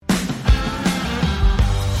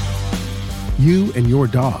You and your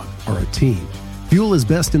dog are a team. Fuel is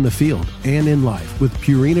best in the field and in life with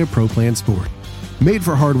Purina Pro Plan Sport. Made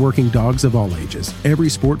for hardworking dogs of all ages, every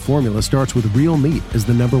sport formula starts with real meat as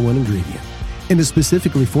the #1 ingredient and is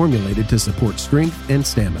specifically formulated to support strength and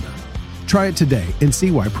stamina. Try it today and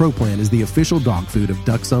see why Pro Plan is the official dog food of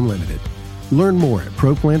Ducks Unlimited. Learn more at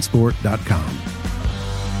ProPlansport.com.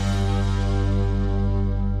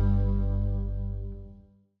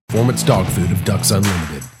 Performance dog food of Ducks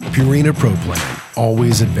Unlimited. Purina Pro Plan,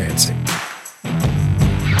 always advancing.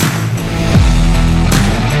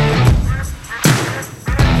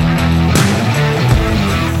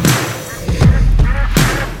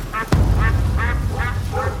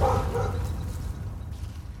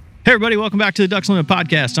 Hey everybody, welcome back to the Ducks Unlimited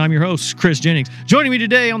podcast. I'm your host, Chris Jennings. Joining me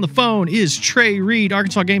today on the phone is Trey Reed,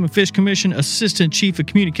 Arkansas Game and Fish Commission Assistant Chief of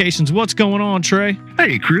Communications. What's going on, Trey?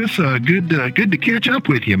 Hey, Chris. Good to catch up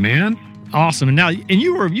with you, man. Awesome. And now,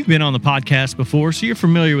 you've been on the podcast before, so you're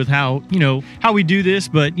familiar with how we do this.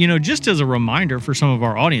 But, just as a reminder for some of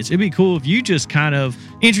our audience, it'd be cool if you just kind of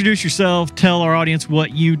introduce yourself, tell our audience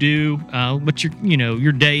what you do, what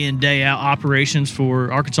your day in, day out operations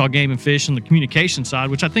for Arkansas Game and Fish on the communication side,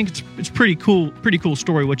 which I think it's pretty cool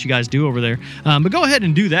story what you guys do over there. But go ahead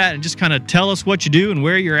and do that and just kind of tell us what you do and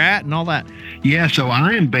where you're at and all that. Yeah, so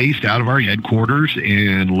I am based out of our headquarters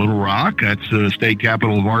in Little Rock. That's the state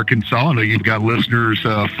capital of Arkansas. I know you've got listeners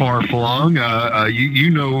far flung.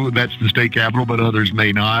 You know that's the state capital, but others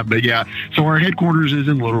may not. But yeah, so our headquarters is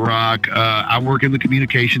in Little Rock. I work in the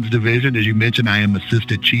communications division. As you mentioned, I am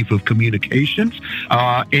Assistant Chief of Communications.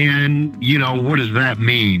 And, what does that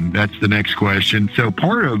mean? That's the next question. So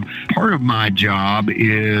part of my job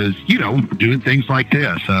is, doing things like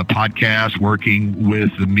this, podcasts, working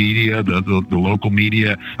with the media, the local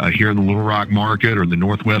media here in the Little Rock market or the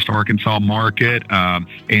Northwest Arkansas market,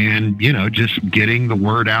 and just getting the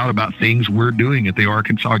word out about things we're doing at the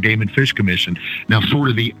Arkansas Game and Fish Commission. Now, sort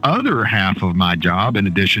of the other half of my job, in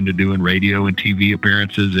addition to doing radio and TV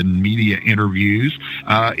appearances and media interviews,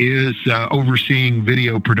 is overseeing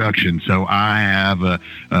video production. So I have a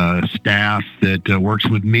staff that works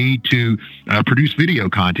with me to produce video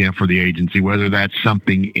content for the agency, whether that's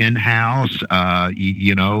something in-house, a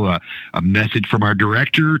message from our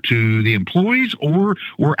director to the employees, or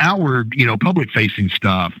outward, public-facing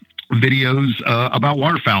stuff. Videos about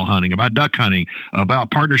waterfowl hunting, about duck hunting, about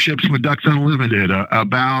partnerships with Ducks Unlimited,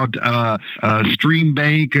 about stream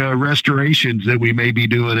bank restorations that we may be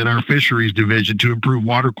doing in our fisheries division to improve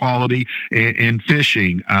water quality and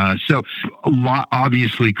fishing. So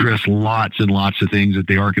obviously, Chris, lots and lots of things that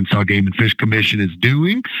the Arkansas Game and Fish Commission is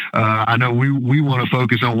doing. I know we want to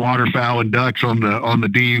focus on waterfowl and ducks on the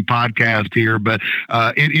DU podcast here, but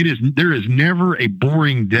there is never a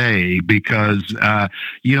boring day because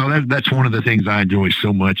that's one of the things I enjoy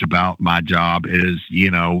so much about my job is,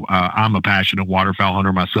 I'm a passionate waterfowl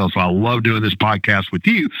hunter myself, so I love doing this podcast with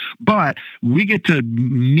you, but we get to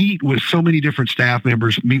meet with so many different staff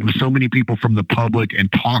members, meet with so many people from the public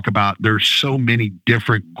and talk about there's so many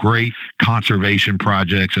different great conservation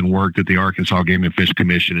projects and work that the Arkansas Game and Fish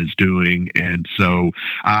Commission is doing. And so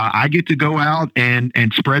I get to go out and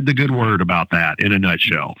spread the good word about that in a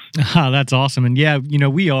nutshell. That's awesome. And yeah,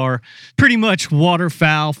 we are pretty much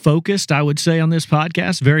waterfowl focused, I would say, on this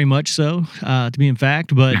podcast, very much so, to be in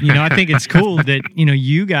fact. But, I think it's cool that,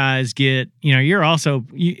 you guys get, you're also,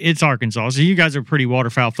 it's Arkansas, so you guys are pretty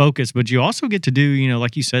waterfowl focused, but you also get to do,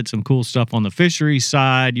 like you said, some cool stuff on the fisheries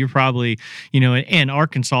side. You're probably, and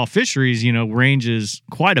Arkansas fisheries, ranges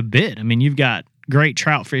quite a bit. I mean, you've got great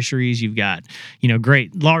trout fisheries, you've got,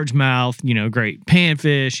 great largemouth, great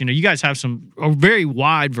panfish, you guys have a very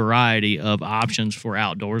wide variety of options for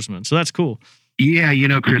outdoorsmen. So that's cool. Yeah,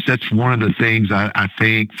 Chris, that's one of the things I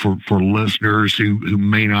think for listeners who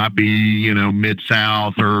may not be,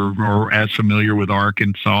 Mid-South or as familiar with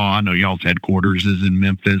Arkansas. I know y'all's headquarters is in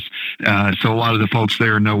Memphis. So a lot of the folks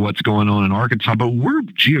there know what's going on in Arkansas, but we're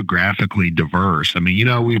geographically diverse. I mean,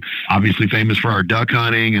 we're obviously famous for our duck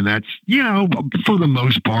hunting, and that's, for the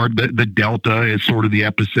most part, the Delta is sort of the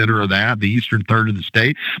epicenter of that, the eastern third of the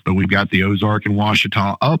state. But we've got the Ozark and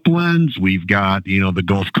Ouachita uplands. We've got, the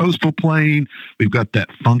Gulf Coastal Plain. We've got that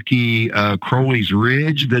funky Crowley's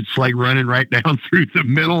Ridge that's like running right down through the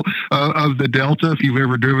middle of the Delta. If you've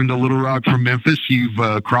ever driven to Little Rock from Memphis,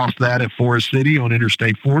 you've crossed that at Forest City on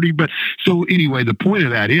Interstate 40. But so anyway, the point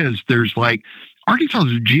of that is there's like Arkansas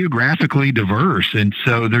is geographically diverse, and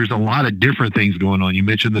so there's a lot of different things going on. You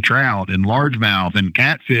mentioned the trout and largemouth and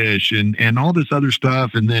catfish and all this other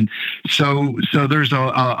stuff, and then so there's a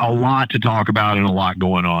lot to talk about and a lot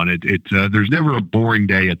going on. There's never a boring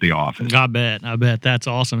day at the office. I bet that's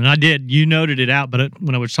awesome. And you noted it out, but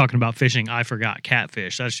when I was talking about fishing, I forgot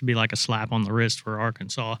catfish. That should be like a slap on the wrist for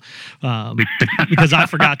Arkansas, because I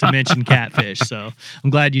forgot to mention catfish. So I'm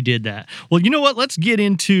glad you did that. Well, you know what? Let's get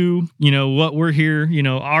into what we're here,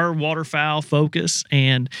 our waterfowl focus.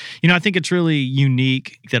 And, I think it's really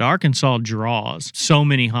unique that Arkansas draws so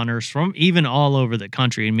many hunters from even all over the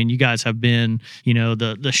country. I mean, you guys have been,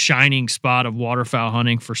 the shining spot of waterfowl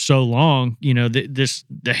hunting for so long,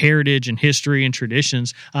 the heritage and history and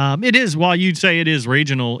traditions. It is, while you'd say it is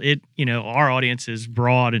regional, our audience is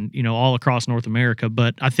broad and, all across North America.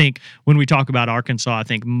 But I think when we talk about Arkansas, I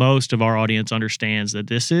think most of our audience understands that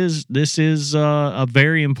this is a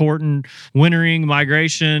very important wintering,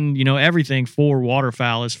 migration, everything for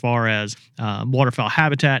waterfowl as far as waterfowl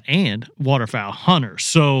habitat and waterfowl hunters.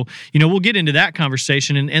 So, we'll get into that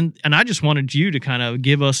conversation. And I just wanted you to kind of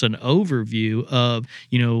give us an overview of,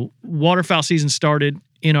 waterfowl season started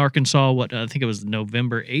in Arkansas, I think it was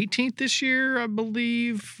November 18th this year, I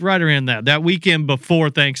believe, right around that weekend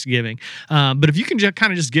before Thanksgiving. But if you can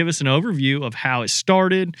just give us an overview of how it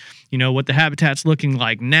started, what the habitat's looking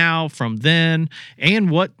like now from then,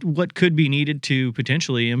 and what could be needed to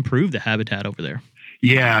potentially improve the habitat over there.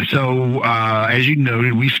 Yeah, so as you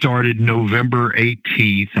noted, we started November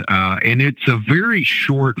 18th, and it's a very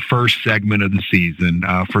short first segment of the season.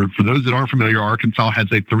 For those that aren't familiar, Arkansas has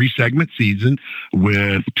a 3-segment season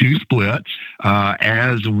with 2 splits.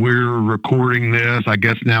 As we're recording this, I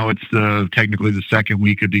guess now it's technically the second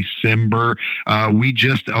week of December. We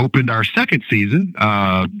just opened our second season,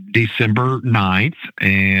 December 9th,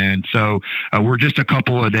 and so we're just a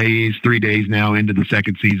couple of days, 3 days now into the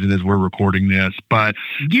second season as we're recording this. But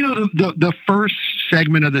the first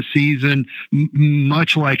segment of the season,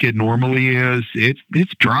 much like it normally is,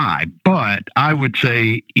 it's dry, but I would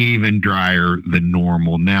say even drier than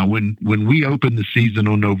normal. Now, when we opened the season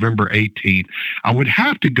on November 18th, I would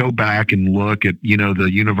have to go back and look at, the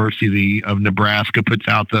University of Nebraska puts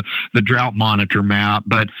out the drought monitor map.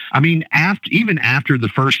 But I mean, even after the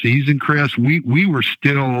first season, Chris, we were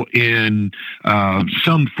still in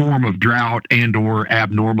some form of drought and or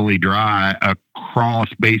abnormally dry across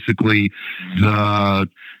basically the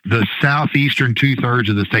southeastern 2/3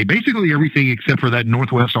 of the state, basically everything except for that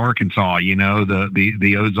northwest Arkansas,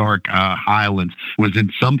 the Ozark Highlands was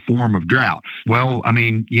in some form of drought. Well, I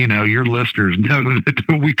mean, your listeners know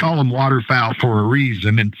that we call them waterfowl for a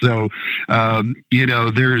reason. And so,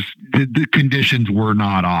 there's the conditions were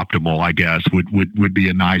not optimal, I guess, would be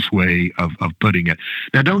a nice way of putting it.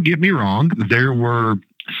 Now, don't get me wrong. There were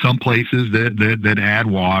some places that add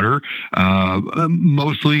water,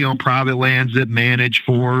 mostly on private lands that manage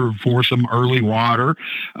for some early water,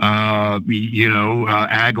 ag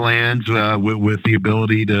lands with the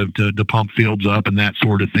ability to pump fields up and that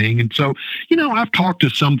sort of thing. And so, I've talked to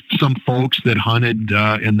some folks that hunted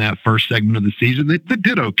in that first segment of the season that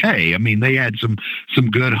did okay. I mean, they had some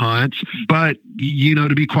good hunts, but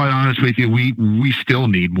to be quite honest with you, we still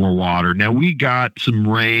need more water. Now, we got some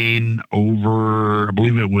rain over, I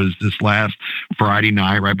believe it was this last Friday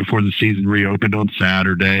night, right before the season reopened on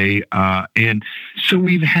Saturday. And so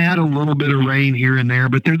we've had a little bit of rain here and there,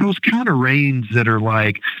 but they're those kind of rains that are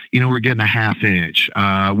like, we're getting a half inch.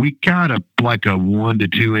 We got a 1 to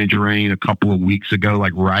 2 inch rain a couple of weeks ago,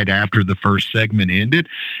 like right after the first segment ended.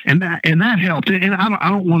 And that helped. And I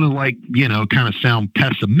don't want to kind of sound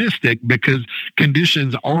pessimistic, because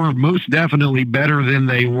conditions are most definitely better than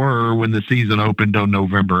they were when the season opened on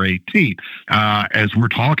November 18th. As we're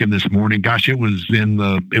talking this morning, gosh, it was in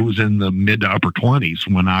the mid to upper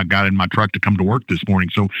 20s when I got in my truck to come to work this morning.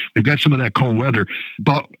 So we've got some of that cold weather,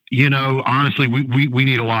 but honestly, we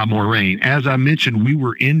need a lot more rain. As I mentioned, we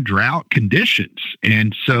were in drought conditions.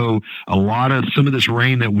 And so some of this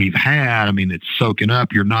rain that we've had, I mean, it's soaking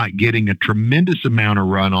up. You're not getting a tremendous amount of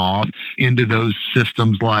runoff into those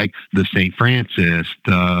systems like the St. Francis,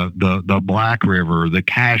 the Black River, the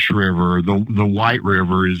Cache River, the White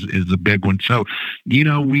River is a big one. So,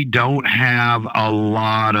 we don't have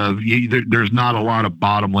there's not a lot of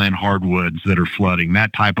bottomland hardwoods that are flooding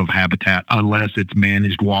that type of habitat unless it's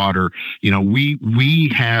managed water water.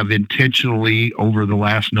 We have intentionally over the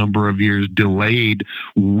last number of years delayed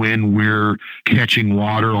when we're catching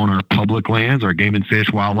water on our public lands, our game and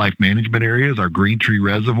fish wildlife management areas, our green tree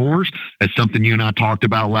reservoirs. That's something you and I talked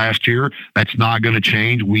about last year. That's not going to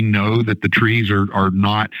change. We know that the trees are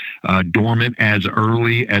not dormant as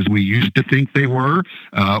early as we used to think they were,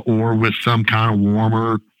 or with some kind of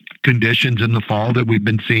warmer conditions in the fall that we've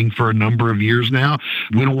been seeing for a number of years now.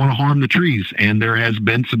 We don't want to harm the trees, and there has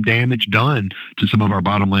been some damage done to some of our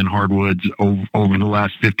bottomland hardwoods over the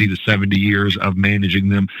last 50 to 70 years of managing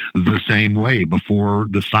them the same way before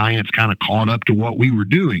the science kind of caught up to what we were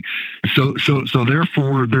doing. So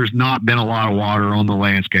therefore, there's not been a lot of water on the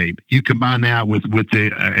landscape. You combine that with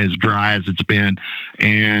the as dry as it's been,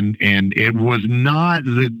 and it was not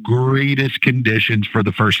the greatest conditions for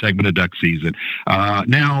the first segment of duck season.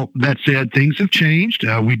 Now, that said, things have changed.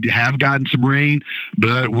 We have gotten some rain,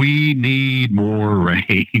 but we need more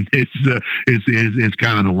rain. It's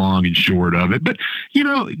kind of the long and short of it. But,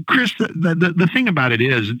 Chris, the thing about it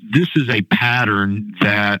is this is a pattern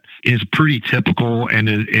that is pretty typical and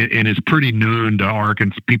is pretty known to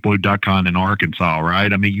Arkansas, people who duck hunt in Arkansas,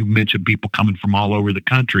 right? I mean, you mentioned people coming from all over the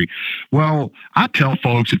country. Well, I tell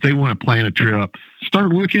folks if they want to plan a trip, start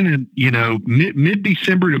looking at,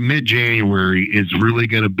 mid-December to mid-January is really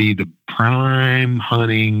going to be the prime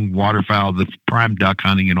hunting waterfowl, the prime duck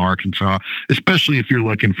hunting in Arkansas, especially if you're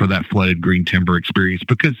looking for that flooded green timber experience,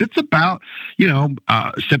 because it's about,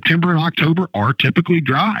 September and October are typically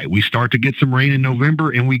dry. We start to get some rain in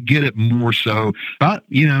November, and we get it more so about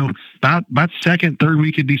second, third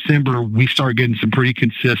week of December, we start getting some pretty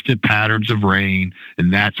consistent patterns of rain,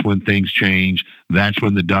 and that's when things change. That's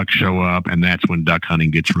when the ducks show up, and that's when duck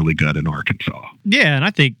hunting gets really good in Arkansas. Yeah, and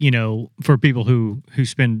I think, for people who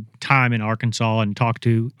spend time in Arkansas and talk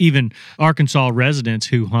to even Arkansas residents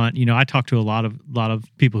who hunt, I talk to a lot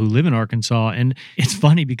of people who live in Arkansas, and it's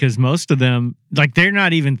funny because most of them, like, they're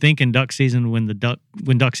not even thinking duck season when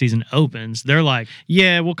duck season opens. They're like,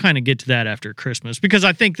 yeah, we'll kind of get to that after Christmas, because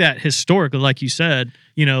I think that historically, like you said,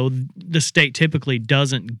 the state typically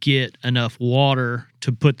doesn't get enough water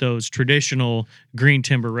to put those traditional green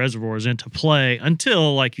timber reservoirs into play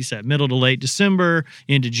until, like you said, middle to late December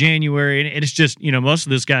into January. And it's just, most of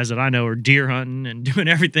those guys that I know are deer hunting and doing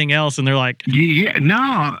everything else. And they're like, yeah,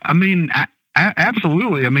 no, I mean,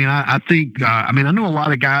 absolutely. I mean, I think, I know a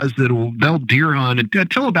lot of guys they'll deer hunt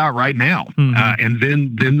until about right now. Mm-hmm. And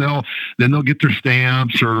then they'll get their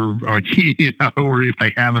stamps or if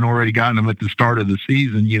they haven't already gotten them at the start of the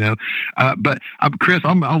season, but Chris,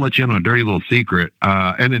 I'll let you in on a dirty little secret.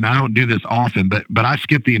 And then I don't do this often, but I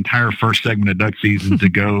skip the entire first segment of duck season to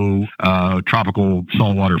go, tropical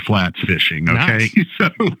saltwater flats fishing. Okay. Nice. So,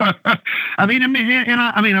 I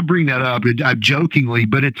bring that up jokingly,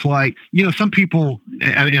 but it's like, some people,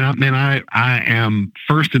 I am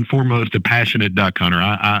first and foremost a passionate duck hunter.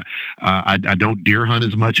 I don't deer hunt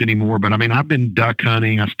as much anymore, but I've been duck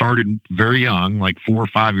hunting. I started very young, like 4 or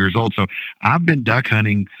 5 years old. So I've been duck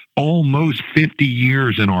hunting almost 50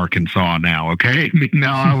 years in Arkansas now. Okay.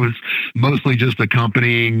 Now I was mostly just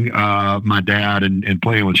accompanying my dad and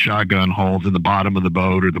playing with shotgun holes in the bottom of the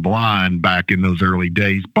boat or the blind back in those early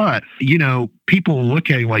days. But, people look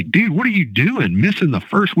at you like, dude, what are you doing? Missing the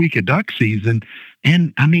first week of duck season.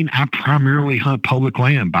 And I primarily hunt public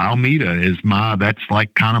land. Biomeda that's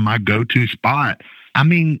like kind of my go-to spot.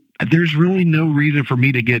 There's really no reason for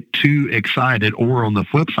me to get too excited or, on the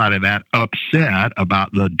flip side of that, upset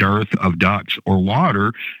about the dearth of ducks or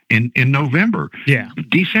water in November. Yeah.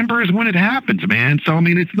 December is when it happens, man. So,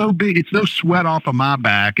 it's no sweat off of my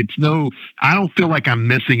back. I don't feel like I'm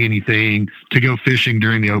missing anything to go fishing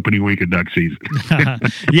during the opening week of duck season.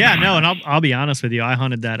 Yeah, no, and I'll be honest with you. I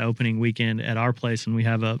hunted that opening weekend at our place, and we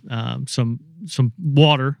have some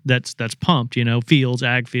water that's pumped, fields,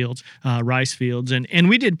 ag fields, rice fields, and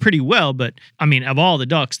we did pretty well. But of all the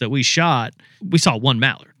ducks that we shot, we saw one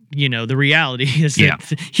mallard. The reality is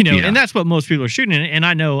that, and that's what most people are shooting. And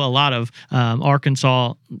I know a lot of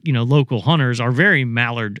Arkansas, local hunters are very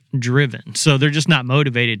mallard driven. So they're just not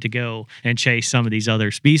motivated to go and chase some of these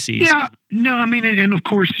other species. Yeah. No, and of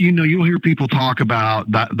course, you'll hear people talk about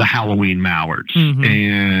the Halloween mallards, mm-hmm.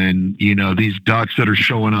 and, these ducks that are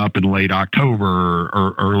showing up in late October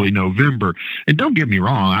or early November. And don't get me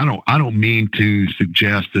wrong. I don't mean to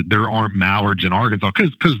suggest that there aren't mallards in Arkansas,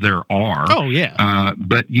 because there are. Oh, yeah.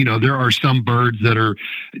 But, there are some birds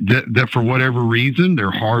that for whatever reason, they're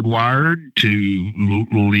hardwired to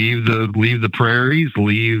leave the prairies,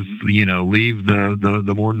 leave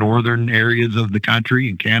the more northern areas of the country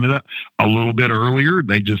in Canada. a little bit earlier.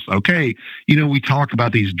 They just, okay, we talk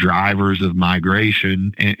about these drivers of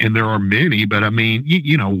migration, and there are many, but I mean,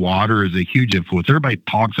 water is a huge influence. Everybody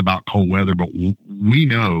talks about cold weather, but we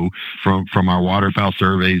know from our waterfowl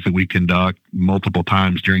surveys that we conduct multiple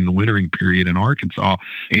times during the wintering period in Arkansas,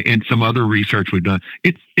 and some other research we've done,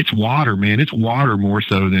 it's water, man. It's water more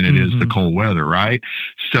so than it is the cold weather, right?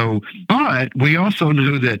 So, but we also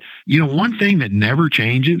know that, one thing that never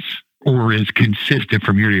changes or is consistent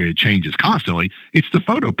from year to year, it changes constantly, it's the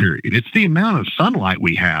photo period. It's the amount of sunlight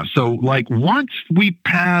we have. So like once we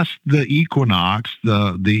pass the equinox,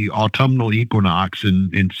 the autumnal equinox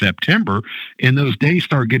in September, and those days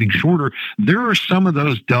start getting shorter, there are some of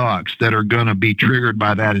those ducks that are going to be triggered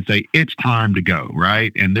by that and say, it's time to go,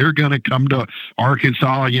 right? And they're going to come to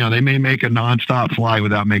Arkansas. They may make a nonstop flight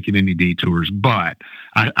without making any detours. But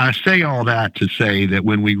I say all that to say that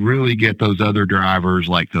when we really get those other drivers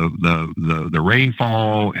like the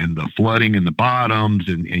rainfall and the flooding in the bottoms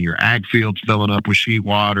and your ag fields filling up with sheet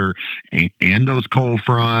water and those cold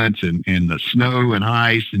fronts and the snow and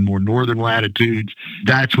ice in more northern latitudes,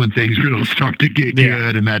 that's when things really start to get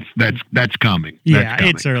good, and that's coming. Yeah,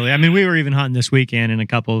 it's early. I mean, we were even hunting this weekend in a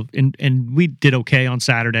couple, and we did okay on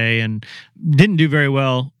Saturday and didn't do very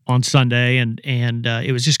well on Sunday, and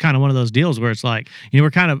it was just kind of one of those deals where it's like, we're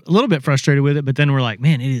kind of a little bit frustrated with it, but then we're like,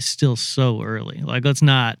 man, it is still so early. Like, let's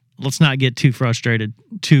not get too frustrated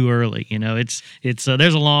too early. It's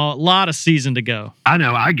there's a lot of season to go. I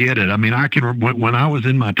know, I get it. I mean, when I was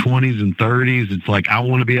in my 20s and 30s, it's like I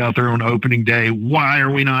want to be out there on opening day. Why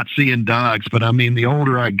are we not seeing ducks? But I mean, the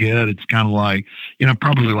older I get, it's kind of like,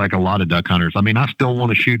 probably like a lot of duck hunters. I mean, I still want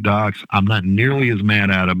to shoot ducks. I'm not nearly as mad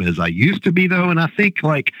at them as I used to be, though. And I think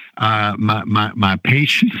like my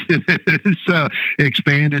patience has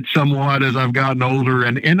expanded somewhat as I've gotten older,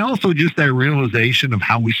 and also just that realization of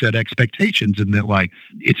how we set expectations, and that like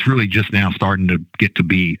it's really just now starting to get to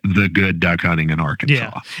be the good duck hunting in Arkansas.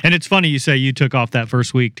 Yeah, and it's funny you say you took off that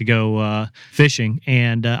first week to go fishing,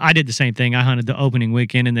 and I did the same thing. I hunted the opening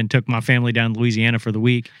weekend and then took my family down to Louisiana for the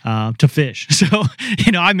week to fish. So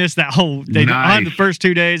I missed that whole day. Nice. I hunted the first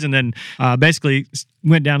 2 days and then basically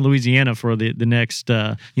went down to Louisiana for the next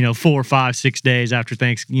 4, 5, 6 days after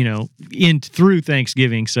through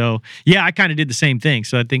Thanksgiving. So yeah, I kind of did the same thing.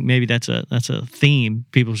 So I think maybe that's a theme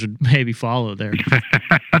people should maybe follow there.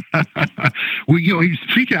 Well,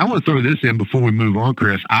 speaking, I want to throw this in before we move on,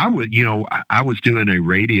 Chris. I was doing a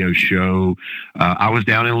radio show. I was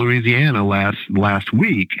down in Louisiana last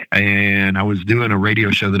week, and I was doing a radio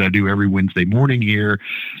show that I do every Wednesday morning here.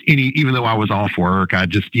 And even though I was off work, I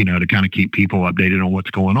just, to kind of keep people updated on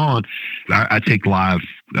what's going on, I take live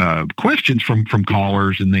questions from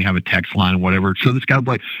callers, and they have a text line and whatever. So this guy's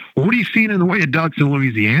like, well, what are you seeing in the way of ducks in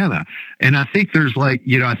Louisiana? And I think there's like,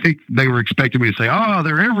 I think they were expecting me to say, oh,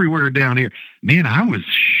 they're everywhere down here. Man, I was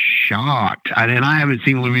shocked. And I haven't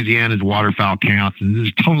seen Louisiana's waterfowl counts, and this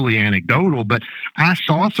is totally anecdotal, but I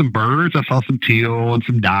saw some birds. I saw some teal and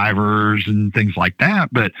some divers and things like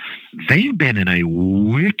that, but they've been in a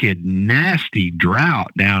wicked, nasty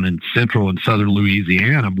drought down in central and southern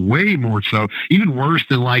Louisiana, way more so, even worse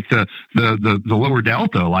than like the lower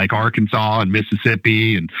Delta, like Arkansas and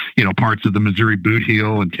Mississippi and, parts of the Missouri Boot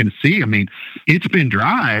Heel and Tennessee. I mean, it's been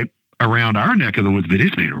dry around our neck of the woods, but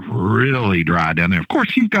it's been really dry down there. Of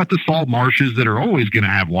course, you've got the salt marshes that are always going to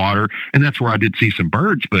have water, and that's where I did see some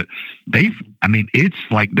birds, but it's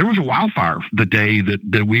like there was a wildfire the day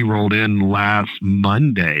that we rolled in last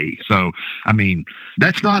Monday. So,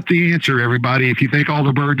 that's not the answer, everybody. If you think all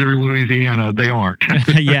the birds are in Louisiana, they aren't.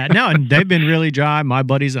 Yeah, no, and they've been really dry. My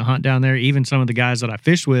buddies that hunt down there, even some of the guys that I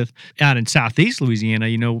fished with out in southeast Louisiana,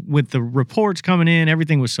 with the reports coming in,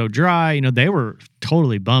 everything was so dry, they were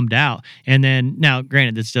totally bummed out. And then, now,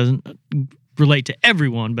 granted, this doesn't relate to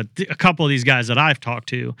everyone, but a couple of these guys that I've talked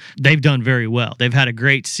to, they've done very well. They've had a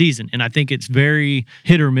great season, and I think it's very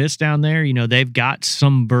hit or miss down there. They've got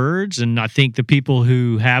some birds, and I think the people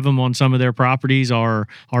who have them on some of their properties are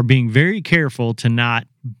being very careful to not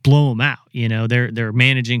blow them out. They're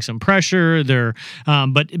managing some pressure.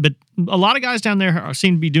 But a lot of guys down there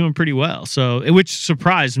seem to be doing pretty well. So, which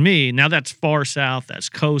surprised me. Now that's far south, that's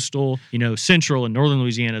coastal. Central and northern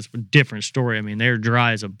Louisiana is a different story. They're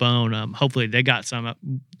dry as a bone. Hopefully they got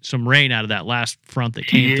some rain out of that last front that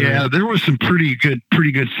came through. Yeah, there was some pretty good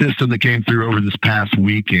system that came through over this past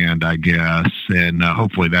weekend, I guess, and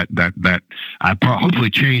hopefully that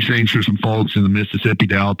hopefully changed things for some folks in the Mississippi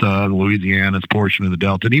Delta, the Louisiana's portion of the Delta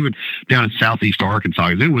Delta, and even down in southeast Arkansas.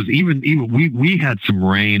 It was even we had some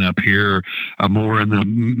rain up here, more in the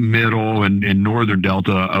middle and northern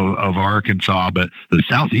Delta of Arkansas, but the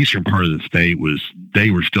southeastern part of the state they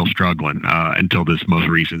were still struggling until this most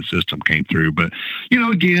recent system came through. But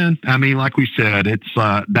again, I mean, like we said, it's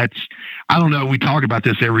I don't know. We talk about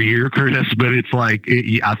this every year, Curtis, but it's like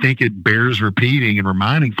I think it bears repeating and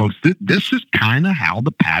reminding folks that this is kind of how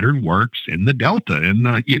the pattern works in the Delta, in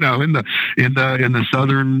the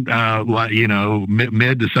southern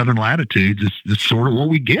mid to southern latitudes. It's sort of what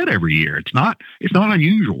we get every year. It's not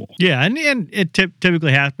unusual. Yeah, and it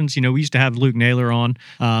typically happens. We used to have Luke Naylor on,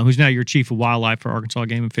 who's now your chief of wildlife for Arkansas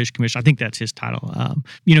Game and Fish Commission. I think that's his title.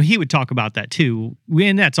 He would talk about that too,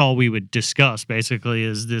 and that's all we would discuss basically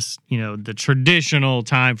is this, the traditional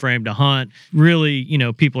time frame to hunt. Really,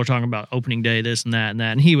 people are talking about opening day, this and that,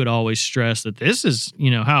 and he would always stress that this is,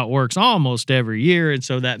 how it works almost every year. And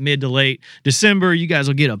so that mid to late December, you guys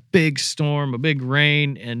will get a big storm, a big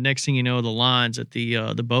rain, and next thing you know, the lines at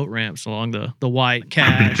the boat ramps along the White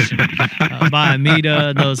Cache by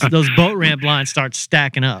Amita, those boat ramp lines start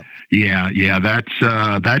stacking up. Yeah, that's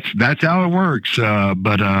how it works.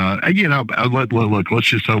 But look, let's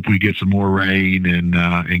just hope we get some more rain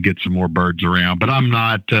and get some more birds around. But I'm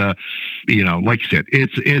not, like you said,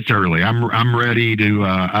 it's early. I'm ready to.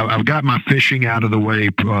 I've got my fishing out of the way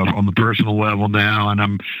on the personal level now, and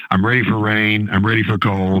I'm ready for rain. I'm ready for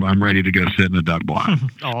cold. I'm ready to go sit in the duck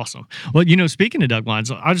blind. Awesome. Well, speaking of duck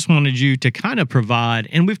blinds, I just wanted you to kind of provide,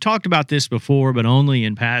 and we've talked about this before, but only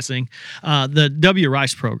in passing, the W.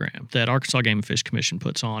 Rice program that Arkansas Game and Fish Commission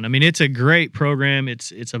puts on. I mean, it's a great program.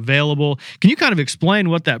 It's available. Can you kind of explain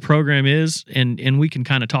what that program is, and we can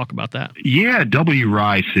kind of talk about that? Yeah, W.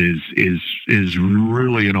 Rice is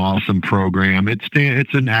really an awesome program. It's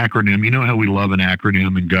an acronym. You know how we love an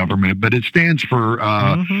acronym in government, but it stands for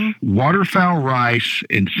Waterfowl Rice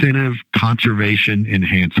Incentive Conservation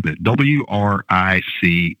Enhancement, WRICE.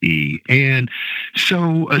 And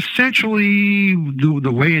so essentially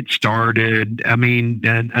the way it started, I mean,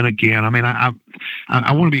 and again, I mean, I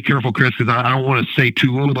want to be careful, Chris, because I don't want to say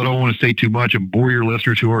too little, but I don't want to say too much and bore your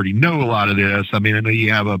listeners who already know a lot of this. I mean, I know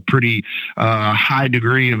you have a pretty high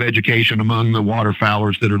degree of education among the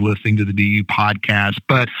waterfowlers that are listening to the DU podcast.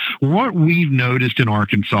 But what we've noticed in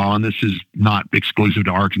Arkansas, and this is not exclusive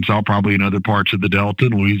to Arkansas, probably in other parts of the Delta,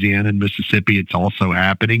 in Louisiana and Mississippi, it's also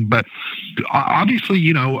happening. But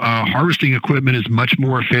obviously, harvesting equipment is much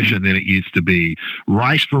more efficient than it used to be.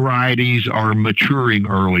 Rice varieties are maturing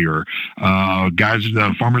earlier.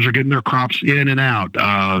 Farmers are getting their crops in and out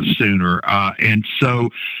sooner. And so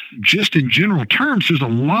just in general terms, there's a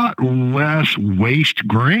lot less waste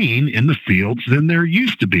grain in the fields than there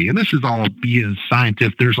used to be. And this is all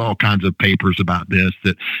scientific. There's all kinds of papers about this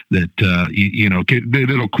that you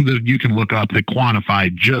can look up that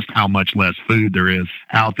quantify just how much less food there is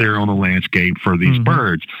out there on the landscape for these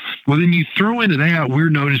birds. Well, then you throw into that, we're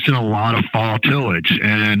noticing a lot of fall tillage.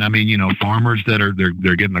 And I mean, farmers that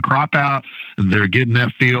they're getting the crop out, they're getting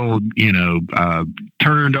that field,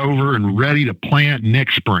 turned over and ready to plant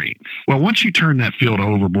next spring. Well, once you turn that field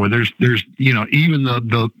over, boy, there's even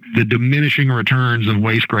the diminishing returns of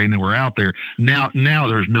waste grain that were out there. Now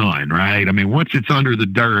there's none, right? I mean, once it's under the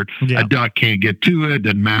dirt, a duck can't get to it.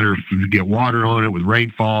 Doesn't matter if you get water on it with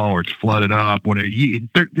rainfall or it's flooded up. Whatever.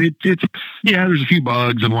 There's a few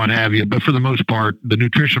bugs and what have you, but for the most part, the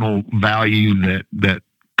nutritional value that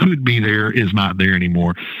could be there is not there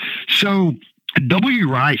anymore. So W.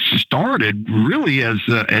 Rice started really as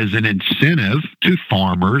an incentive to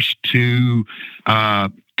farmers to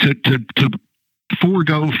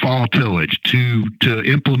forego fall tillage, to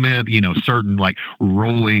implement, certain like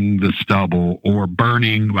rolling the stubble or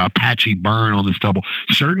burning, patchy burn on the stubble,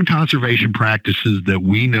 certain conservation practices that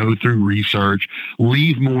we know through research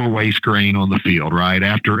leave more waste grain on the field, right?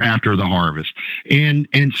 After the harvest. And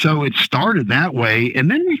so it started that way.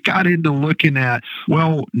 And then we got into looking at,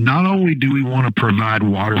 well, not only do we want to provide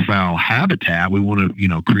waterfowl habitat, we want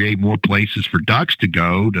to, create more places for ducks to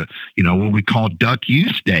go to, what we call duck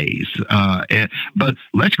use days. But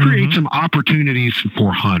let's create some opportunities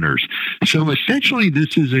for hunters. So essentially,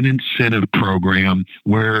 this is an incentive program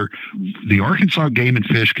where the Arkansas Game and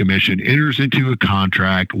Fish Commission enters into a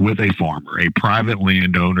contract with a farmer, a private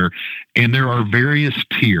landowner, and there are various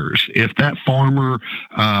tiers. If that farmer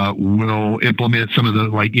will implement some of the,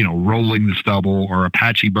 rolling the stubble or a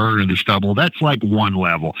patchy burn in the stubble, that's like one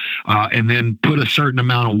level. And then put a certain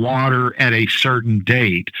amount of water at a certain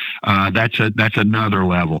date, that's another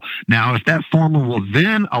level. Now, if that farmer will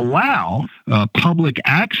then allow public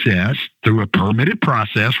access through a permitted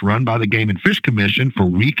process run by the Game and Fish Commission for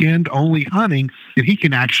weekend-only hunting, that he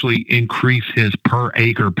can actually increase his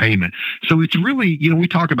per-acre payment. So it's really, we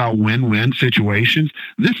talk about win-win situations.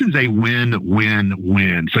 This is a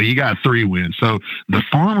win-win-win. So you got 3 wins. So the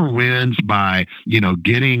farmer wins by,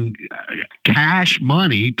 getting cash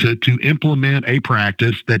money to implement a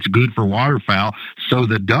practice that's good for waterfowl. So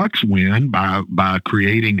the ducks win by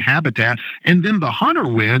creating habitat. And then the hunter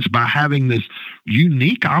wins by having this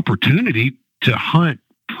unique opportunity to hunt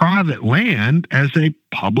private land as a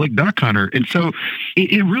public duck hunter. And so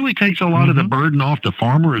it really takes a lot of the burden off the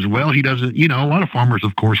farmer as well. He doesn't, a lot of farmers,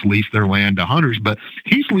 of course, lease their land to hunters, but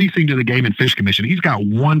he's leasing to the Game and Fish Commission. He's got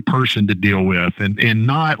one person to deal with and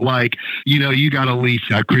not like, you got to lease.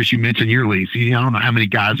 Chris, you mentioned your lease. I don't know how many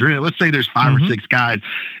guys are in it. Let's say there's 5 or 6 guys.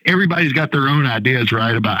 Everybody's got their own ideas,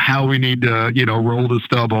 right, about how we need to, roll the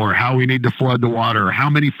stubble or how we need to flood the water or how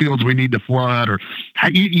many fields we need to flood or, how,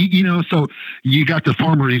 so you got the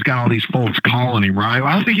farmer, he's got all these folks calling him, right?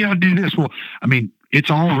 Well, I think you ought to do this. Well, I mean, it's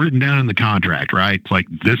all written down in the contract, right? It's like,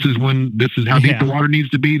 this is how deep the water needs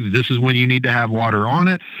to be. This is when you need to have water on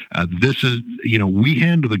it. This is, we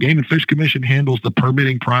handle, the Game and Fish Commission handles the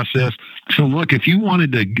permitting process. So look, if you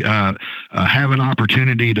wanted to have an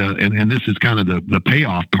opportunity to, and this is kind of the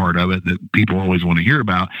payoff part of it that people always want to hear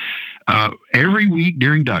about, every week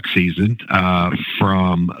during duck season,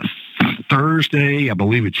 from Thursday, I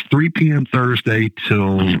believe it's 3 p.m. Thursday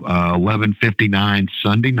till 11:59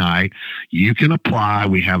 Sunday night, you can apply.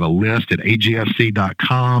 We have a list at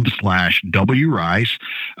agfc.com/wrice.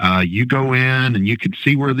 You go in and you can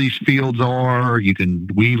see where these fields are.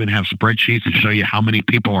 We even have spreadsheets to show you how many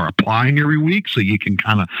people are applying every week, so you can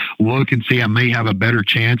kind of look and see, I may have a better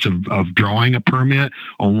chance of drawing a permit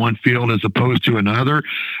on one field as opposed to another.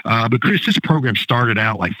 But Chris, this program started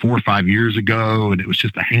out like 4 or 5 years ago, and it was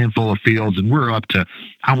just a handful of fields, and we're up to,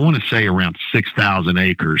 I want to say, around 6,000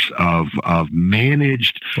 acres of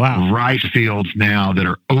managed rice fields now that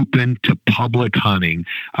are open to public hunting.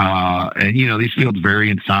 And these fields vary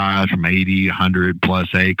in size from 80, 100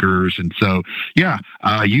 plus acres. And so,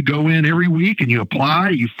 you go in every week and you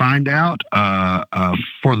apply. You find out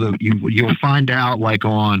you'll find out like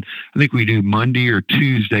on, I think we do Monday or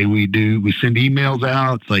Tuesday. We send emails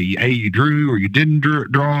out, say, hey, you drew or you didn't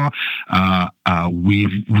draw.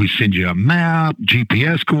 We send you a map,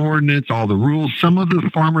 GPS coordinates, all the rules. Some of the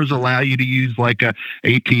farmers allow you to use like a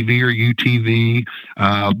ATV or UTV,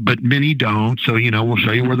 but many don't. So, we'll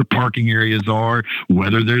show you where the parking areas are,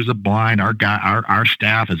 whether there's a blind. Our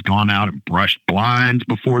staff has gone out and brushed blinds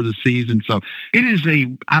before the season. So it is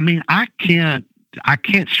I can't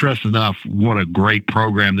stress enough what a great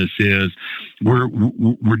program this is.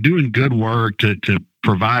 We're doing good work to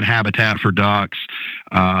provide habitat for ducks.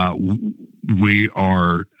 We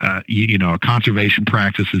are, a conservation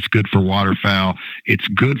practice that's good for waterfowl. It's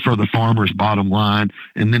good for the farmer's bottom line.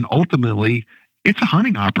 And then ultimately, it's a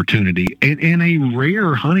hunting opportunity and a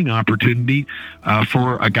rare hunting opportunity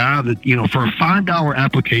for a guy that, for a $5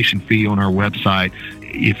 application fee on our website.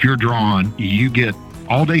 If you're drawn, you get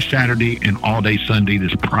all day Saturday and all day Sunday,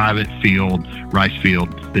 this private field, rice field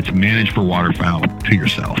that's managed for waterfowl to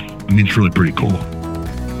yourself. I mean, it's really pretty cool.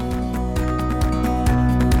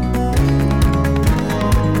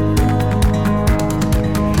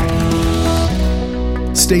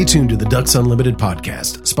 Stay tuned to the Ducks Unlimited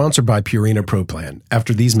podcast, sponsored by Purina Pro Plan,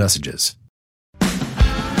 after these messages.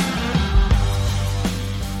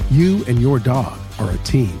 You and your dog are a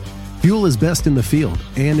team. Fuel is best in the field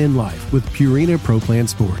and in life with Purina Pro Plan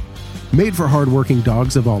Sport. Made for hardworking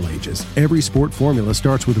dogs of all ages, every sport formula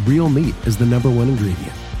starts with real meat as the #1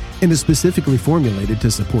 ingredient and is specifically formulated to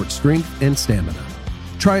support strength and stamina.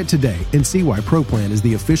 Try it today and see why Pro Plan is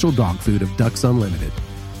the official dog food of Ducks Unlimited.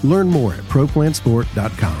 Learn more at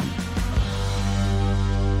ProPlansport.com.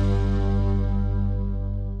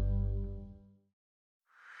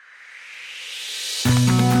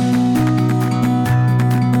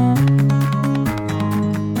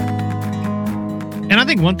 And I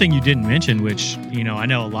think one thing you didn't mention, which, I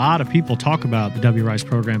know a lot of people talk about the W Rice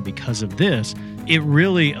program because of this, it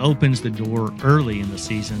really opens the door early in the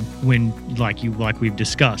season when, like we've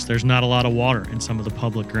discussed, there's not a lot of water in some of the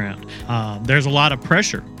public ground. There's a lot of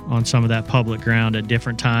pressure on some of that public ground at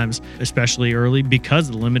different times, especially early, because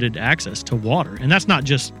of the limited access to water. And that's not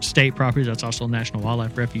just state properties, that's also National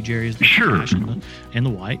Wildlife Refuge areas, sure, and the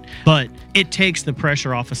white. But it takes the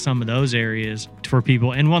pressure off of some of those areas for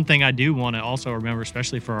people. And one thing I do want to also remember,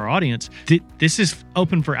 especially for our audience, this is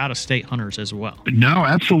open for out-of-state hunters as well. No,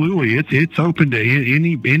 absolutely. It's open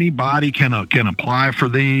to anybody can apply for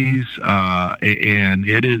these, and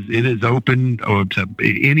it is open to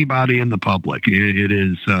anybody in the public. It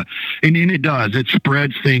is, and it does. It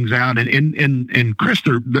spreads things out, and Chris,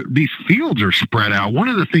 these fields are spread out. One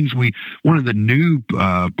of the new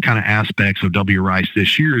kind of aspects of W. Rice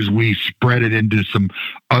this year is we spread it into some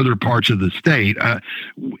other parts of the state.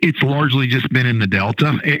 It's largely just been in the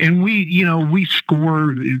Delta, and we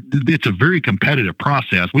score. It's a very competitive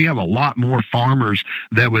process. We have a lot more farmers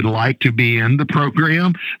that would like to be in the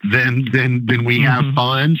program than we have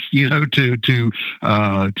funds, to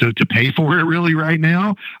pay for it really right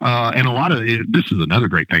now. And a lot of this is another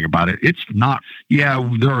great thing about it. It's not,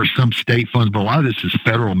 there are some state funds, but a lot of this is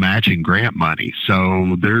federal matching grant money.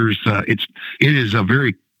 So it is a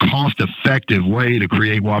very cost-effective way to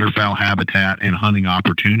create waterfowl habitat and hunting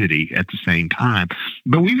opportunity at the same time.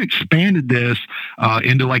 But we've expanded this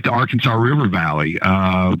into like the Arkansas River Valley.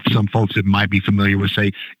 Some folks that might be familiar with,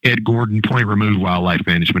 say, Ed Gordon Point Removed Wildlife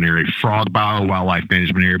Management Area, Frog Bow Wildlife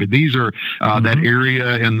Management Area. But these are that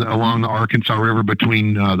area along the Arkansas River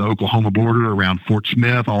between the Oklahoma border around Fort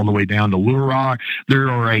Smith all the way down to Little Rock. There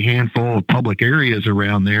are a handful of public areas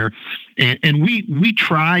around there. And we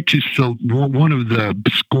try to, so one of the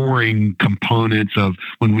scoring components of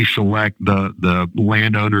when we select the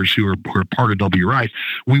landowners who are part of W. Rice,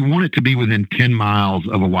 we want it to be within 10 miles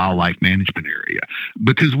of a wildlife management area,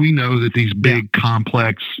 because we know that these big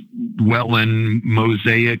complex wetland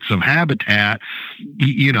mosaics of habitat,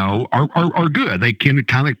 are good. They can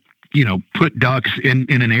kind of, put ducks in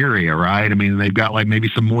an area, right? I mean, they've got like maybe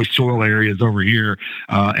some moist soil areas over here,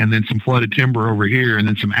 and then some flooded timber over here, and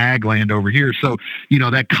then some ag land over here. So,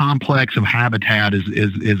 that complex of habitat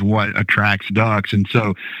is what attracts ducks. And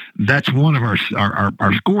so that's one of our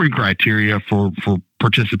scoring criteria for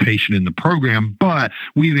participation in the program, but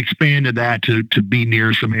we've expanded that to be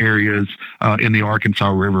near some areas in the Arkansas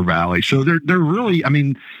River Valley. So they're really, I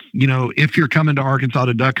mean, if you're coming to Arkansas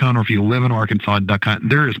to duck hunt, or if you live in Arkansas to duck hunt,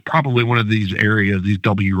 there is probably one of these areas, these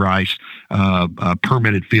W. Rice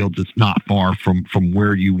permitted fields that's not far from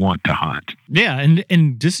where you want to hunt. Yeah,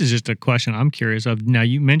 and this is just a question I'm curious of. Now,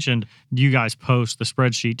 you mentioned you guys post the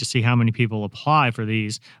spreadsheet to see how many people apply for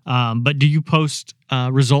these, but do you post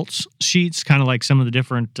results sheets, kind of like some of the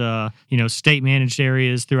different, state managed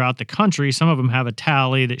areas throughout the country? Some of them have a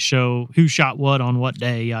tally that show who shot what on what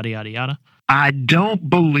day, yada, yada, yada. I don't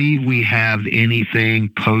believe we have anything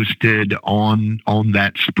posted on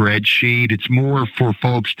that spreadsheet. It's more for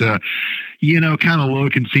folks to, kind of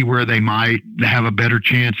look and see where they might have a better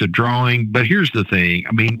chance of drawing. But here's the thing.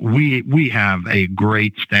 I mean, we have a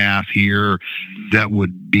great staff here that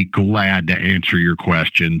would be glad to answer your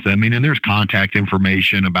questions. I mean, and there's contact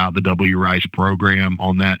information about the W. Rice program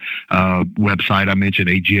on that website I mentioned,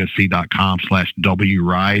 agsc.com/W.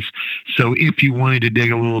 Rice. So if you wanted to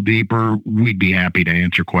dig a little deeper, we'd be happy to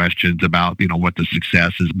answer questions about, what the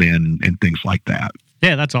success has been and things like that.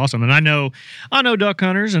 Yeah, that's awesome. And I know duck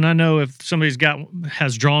hunters, and I know if somebody's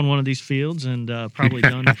has drawn one of these fields and probably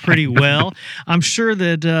done pretty well, I'm sure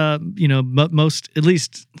that most, at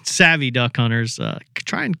least savvy duck hunters,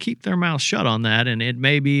 try and keep their mouth shut on that, and it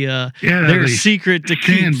may be their secret to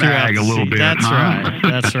keep throughout a little bit. That's right.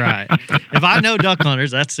 That's right. If I know duck hunters,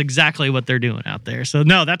 that's exactly what they're doing out there. So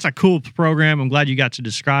no, that's a cool program. I'm glad you got to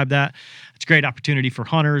describe that. It's a great opportunity for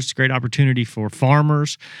hunters. It's a great opportunity for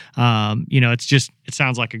farmers. It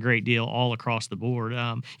sounds like a great deal all across the board.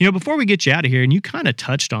 Before we get you out of here, and you kind of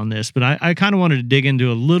touched on this, but I kind of wanted to dig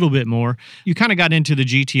into a little bit more. You kind of got into the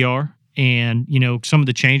GTR and, some of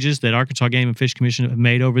the changes that Arkansas Game and Fish Commission have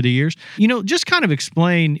made over the years. Just kind of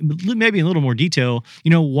explain, maybe in a little more detail,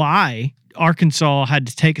 why Arkansas had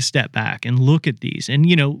to take a step back and look at these, and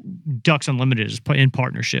Ducks Unlimited is in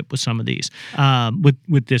partnership with some of these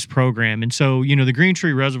with this program. And so the Green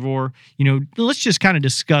Tree Reservoir, let's just kind of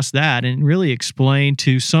discuss that and really explain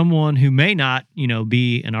to someone who may not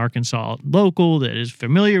be an Arkansas local that is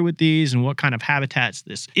familiar with these, and what kind of habitats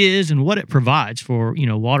this is and what it provides for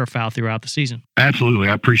waterfowl throughout the season. Absolutely.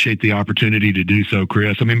 I appreciate the opportunity to do so,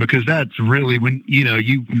 Chris. I mean, because that's really when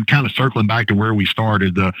you kind of circling back to where we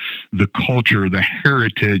started, the culture, the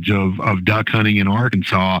heritage of duck hunting in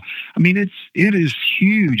Arkansas. I mean, it is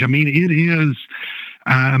huge. I mean, it is.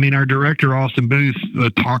 Our director, Austin Booth,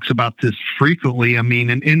 talks about this frequently, I mean,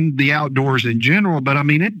 in the outdoors in general, but I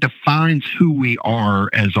mean, it defines who we are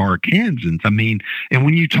as Arkansans. I mean, and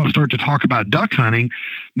when you start to talk about duck hunting,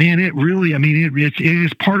 man, it really, I mean, it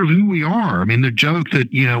is part of who we are. I mean, the joke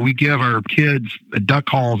that, you know, we give our kids duck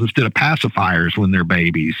calls instead of pacifiers when they're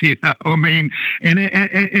babies, you know, I mean, and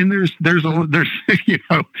there's, you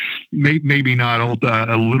know, maybe not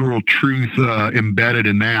a literal truth embedded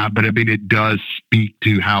in that, but I mean, it does speak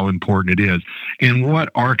to how important it is. And what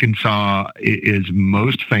Arkansas is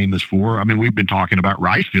most famous for, I mean, we've been talking about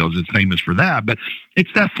rice fields, it's famous for that, but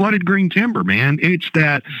it's that flooded green timber, man. It's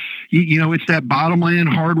that, you know, it's that bottomland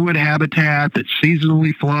hardwood habitat that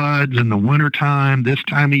seasonally floods in the wintertime, this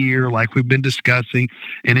time of year, like we've been discussing,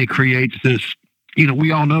 and it creates this, you know,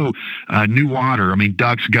 we all know new water. I mean,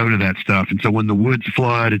 ducks go to that stuff. And so when the woods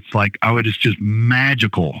flood, it's like, oh, it is just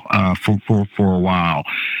magical for a while.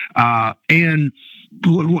 And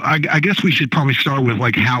I guess we should probably start with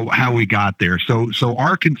like how we got there. So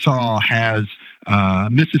Arkansas has,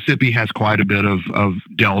 Mississippi has quite a bit of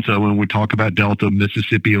delta. When we talk about delta,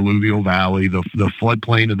 Mississippi alluvial valley, the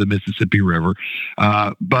floodplain of the Mississippi River.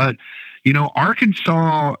 But, you know,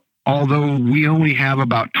 Arkansas, although we only have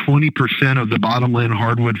about 20% of the bottomland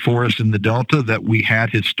hardwood forest in the delta that we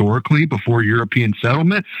had historically before European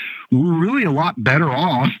settlement, we're really a lot better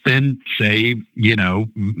off than, say, you know,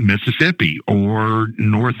 Mississippi or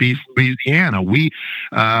Northeast Louisiana. We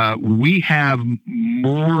have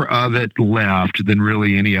more of it left than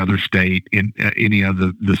really any other state in any of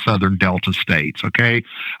the southern delta states. Okay,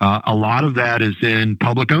 a lot of that is in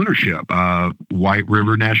public ownership. White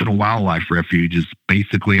River National Wildlife Refuge is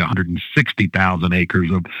basically 160,000 acres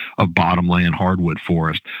of bottomland hardwood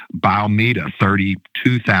forest. Biomeda,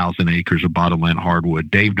 32,000 acres of bottomland hardwood.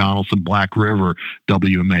 Dave Donaldson, Black River,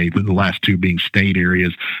 WMA, the last two being state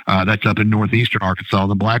areas. That's up in northeastern Arkansas,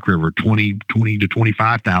 the Black River, 20 to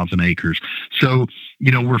 25,000 acres. So,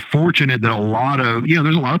 you know, we're fortunate that a lot of, you know,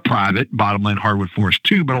 there's a lot of private bottomland hardwood forest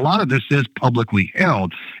too, but a lot of this is publicly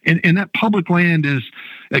held. And that public land is,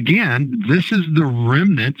 again, this is the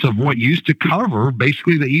remnants of what used to cover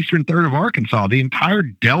basically the eastern third of Arkansas, the entire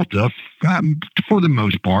delta, for the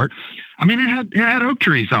most part. I mean, it had oak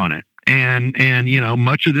trees on it. And you know,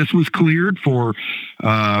 much of this was cleared for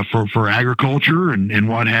agriculture and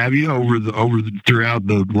what have you throughout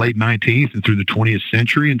the late 19th and through the 20th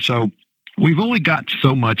century. And so we've only got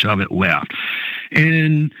so much of it left.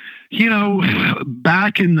 And, you know,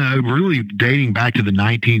 back in the really dating back to the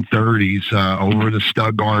 1930s, over the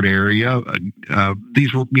Stuttgart area,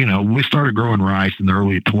 these were, you know, we started growing rice in the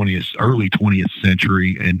early 20th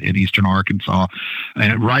century in eastern Arkansas.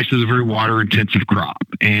 And rice is a very water intensive crop.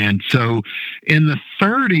 And so in the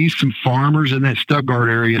 30s, some farmers in that Stuttgart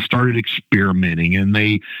area started experimenting, and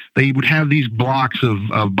they would have these blocks of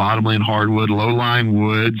bottomland hardwood, low-lying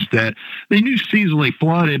woods that they knew seasonally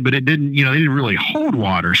flooded, but they didn't really hold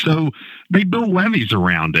water. So they built levees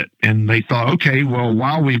around it, and they thought, okay, well,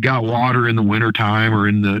 while we've got water in the wintertime or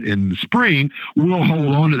in the spring, we'll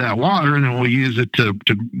hold on to that water, and then we'll use it to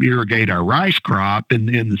irrigate our rice crop in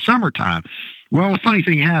the summertime. Well, a funny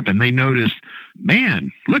thing happened. They noticed,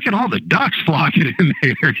 man, look at all the ducks flocking in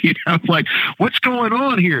there. You know, like, what's going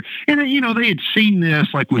on here? And, you know, they had seen this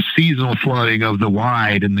like with seasonal flooding of the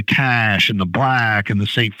White and the Cache and the Black and the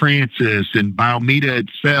St. Francis and Biomeda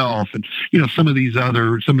itself, and, you know, some of these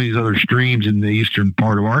other streams in the eastern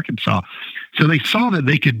part of Arkansas. So they saw that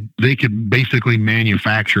they could basically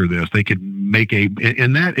manufacture this. They could make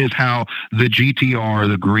and that is how the GTR,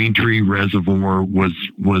 the Green Tree Reservoir,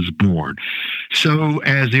 was born. So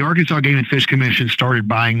as the Arkansas Game and Fish Commission started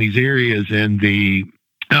buying these areas in the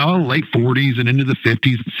late 40s and into the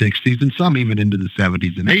 50s and 60s, and some even into the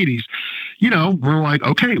 70s and 80s, you know, we're like,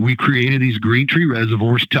 okay, we created these green tree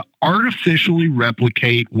reservoirs to artificially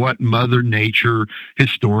replicate what Mother Nature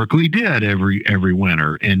historically did every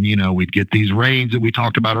winter. And, you know, we'd get these rains that we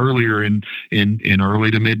talked about earlier in early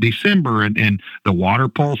to mid-December, and the water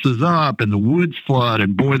pulses up and the woods flood,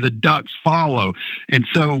 and boy, the ducks follow. And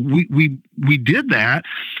so we did that,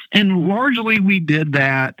 and largely we did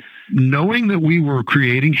that knowing that we were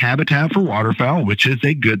creating habitat for waterfowl, which is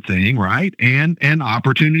a good thing, right? And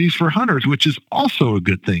opportunities for hunters, which is also a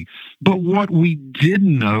good thing. But what we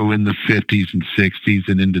didn't know in the 50s and 60s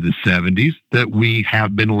and into the 70s that we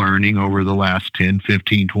have been learning over the last 10,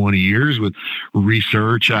 15, 20 years with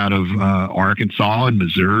research out of Arkansas and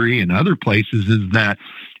Missouri and other places is that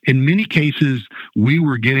in many cases, we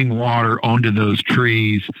were getting water onto those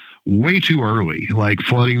trees way too early, like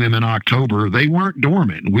flooding them in October. They weren't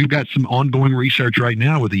dormant. We've got some ongoing research right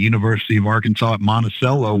now with the University of Arkansas at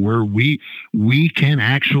Monticello where we can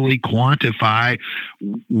actually quantify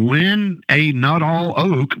when a nut all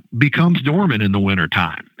oak becomes dormant in the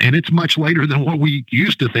wintertime. And it's much later than what we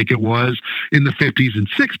used to think it was in the 50s and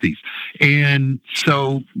 60s. And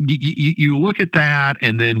so you look at that,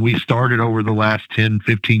 and then we started over the last 10,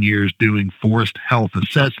 15 years doing forest health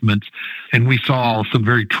assessments, and we saw some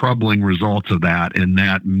very troubling results of that, in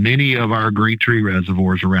that many of our green tree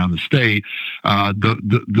reservoirs around the state,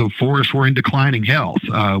 the forests were in declining health.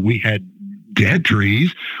 We had dead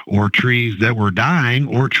trees, or trees that were dying,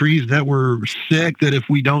 or trees that were sick, that if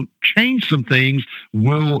we don't change some things,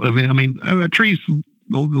 trees,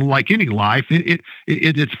 like any life,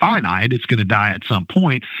 it's finite. It's going to die at some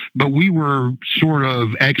point. But we were sort of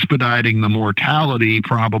expediting the mortality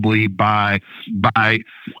probably by I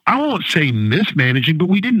won't say mismanaging, but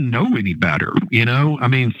we didn't know any better.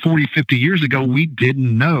 40, 50 years ago, we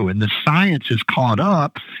didn't know. And the science has caught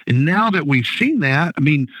up. And now that we've seen that,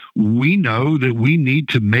 we know that we need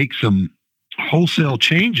to make some wholesale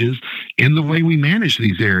changes in the way we manage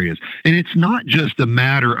these areas. And it's not just a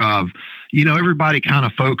matter of, everybody kind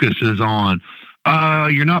of focuses on,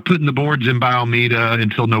 you're not putting the boards in Biomeda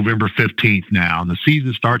until November 15th now, and the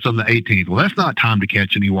season starts on the 18th. Well, that's not time to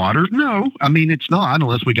catch any water. No, it's not,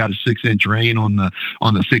 unless we got a 6-inch rain on the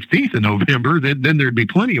 16th of November, then there'd be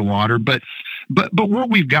plenty of water. But what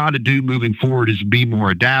we've got to do moving forward is be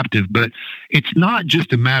more adaptive. But it's not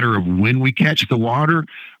just a matter of when we catch the water.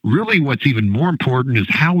 Really, what's even more important is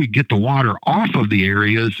how we get the water off of the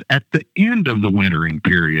areas at the end of the wintering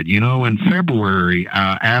period. In February,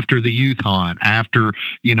 after the youth hunt, after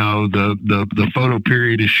the photo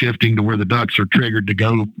period is shifting to where the ducks are triggered to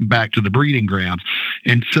go back to the breeding grounds.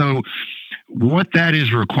 And so what that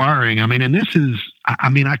is requiring, and this is,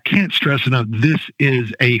 I can't stress enough, this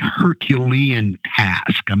is a Herculean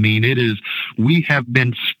task. We have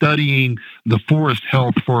been studying the forest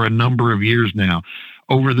health for a number of years now,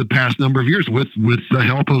 over the past number of years, with the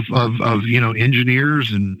help of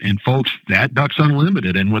engineers and folks at Ducks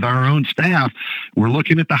Unlimited, and with our own staff. We're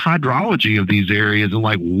looking at the hydrology of these areas and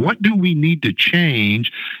what do we need to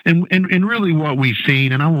change? And really what we've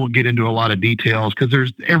seen, and I won't get into a lot of details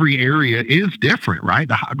because every area is different, right?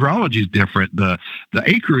 The hydrology is different, the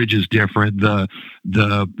acreage is different, the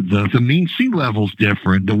mean sea level is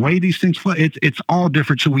different, the way these things flow, it's all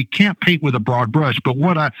different. So we can't paint with a broad brush. But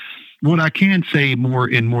what I can say in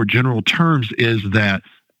more general terms is that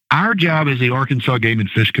our job as the Arkansas Game and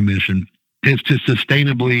Fish Commission is to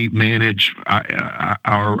sustainably manage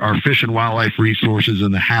our fish and wildlife resources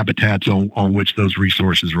and the habitats on which those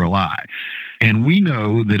resources rely. And we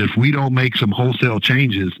know that if we don't make some wholesale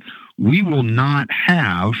changes, we will not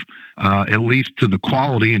have, at least to the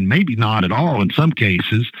quality, and maybe not at all in some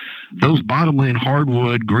cases, those bottomland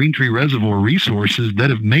hardwood green tree reservoir resources that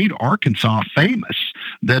have made Arkansas famous,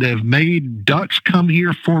 that have made ducks come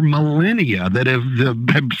here for millennia, that have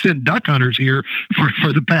sent duck hunters here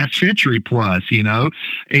for the past century plus,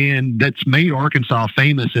 and that's made Arkansas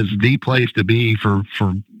famous as the place to be for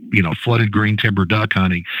flooded green timber duck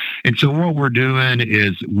hunting. And so what we're doing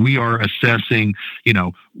is we are assessing,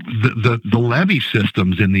 the levee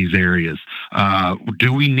systems in these areas.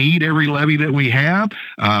 Do we need every levee that we have?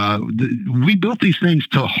 We built these things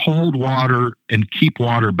to hold water and keep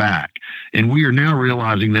water back. And we are now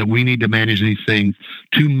realizing that we need to manage these things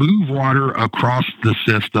to move water across the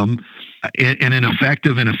system in an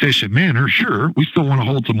effective and efficient manner. Sure, we still want to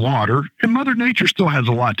hold some water, and Mother Nature still has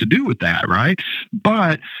a lot to do with that, right?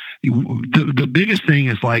 But the biggest thing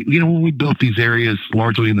is when we built these areas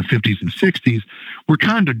largely in the 50s and 60s, we're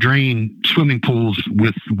trying to drain swimming pools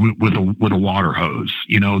with a water hose.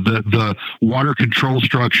 The water control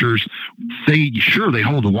structures, they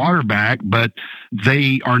hold the water back, but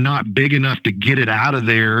they are not big enough to get it out of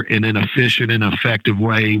there in an efficient and effective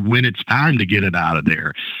way when it's time to get it out of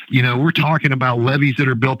there. We're talking about levees that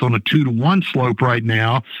are built on a 2-to-1 slope right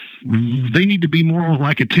now. They need to be more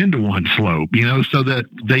like a 10-to-1 slope, so that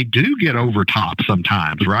they do get over top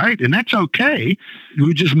sometimes, right? And that's okay.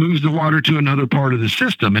 It just moves the water to another part of the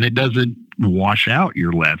system, and it doesn't wash out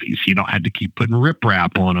your levees. You don't have to keep putting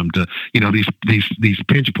riprap on them to, these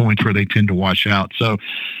pinch points where they tend to wash out. So,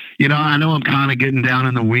 I know I'm kind of getting down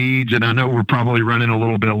in the weeds, and I know we're probably running a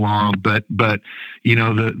little bit long, but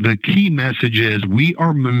the key message is we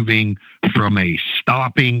are moving from a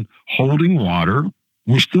stopping, holding water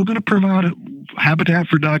We're still going to provide habitat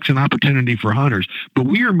for ducks and opportunity for hunters, but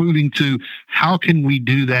we are moving to how can we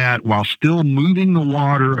do that while still moving the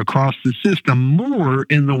water across the system more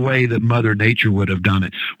in the way that Mother Nature would have done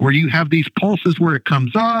it, where you have these pulses where it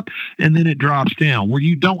comes up and then it drops down, where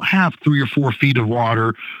you don't have 3 or 4 feet of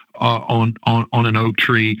water on an oak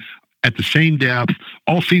tree at the same depth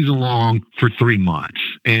all season long for 3 months.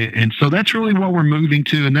 And so that's really what we're moving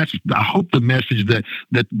to. And that's, I hope, the message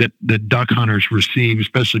that duck hunters receive,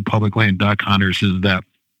 especially public land duck hunters, is that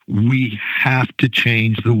we have to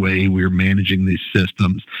change the way we're managing these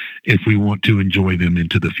systems if we want to enjoy them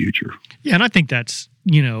into the future. Yeah, and I think that's,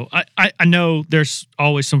 I know there's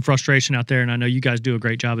always some frustration out there, and I know you guys do a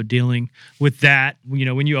great job of dealing with that.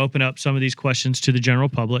 When you open up some of these questions to the general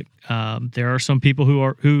public, there are some people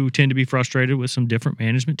who tend to be frustrated with some different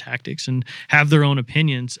management tactics and have their own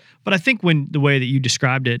opinions. But I think the way that you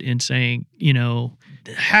described it in saying,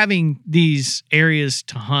 having these areas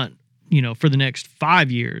to hunt, for the next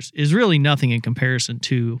 5 years is really nothing in comparison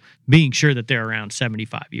to being sure that they're around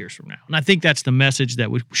 75 years from now. And I think that's the message that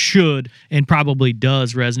should and probably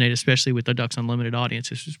does resonate, especially with the Ducks Unlimited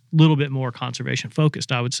audience. It's just a little bit more conservation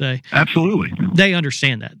focused, I would say. Absolutely. They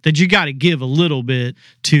understand that you got to give a little bit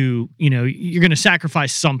to, you're going to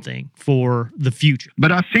sacrifice something for the future.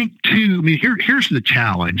 But I think too, here's the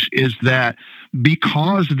challenge, is that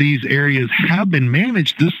because these areas have been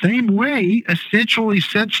managed the same way essentially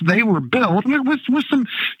since they were built, with some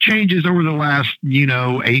changes over the last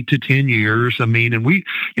 8 to 10 years. And we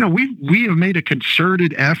have made a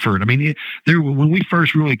concerted effort. When we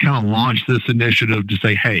first really kind of launched this initiative to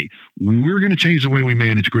say, hey, we're going to change the way we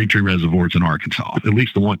manage green tree reservoirs in Arkansas, at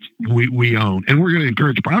least the ones we own, and we're going to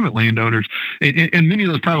encourage private landowners, and many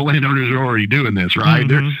of those private landowners are already doing this, right?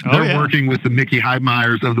 Mm-hmm. They're working with the Mickey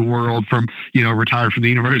Heidmeyers of the world, from retired from the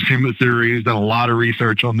University of Missouri, who's done a lot of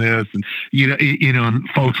research on this, and and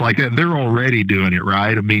folks like that, they're already doing it,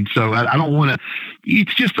 right? So I don't want to.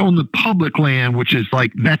 It's just on the public land, which is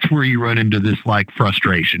like, that's where you run into this like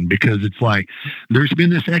frustration, because it's like there's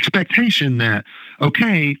been this expectation that,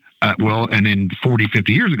 okay, and then 40,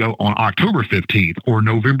 50 years ago on October 15th or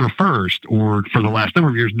November 1st, or for the last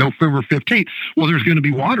number of years, November 15th, well, there's going to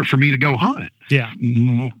be water for me to go hunt. Yeah.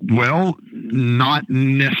 Well, not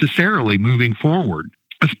necessarily moving forward,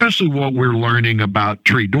 especially what we're learning about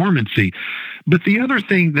tree dormancy. But the other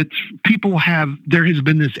thing that people have, there has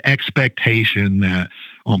been this expectation that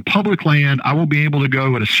on public land, I will be able to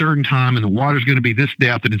go at a certain time and the water's going to be this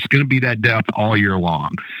depth and it's going to be that depth all year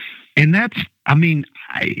long. And that's,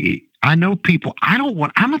 I know people,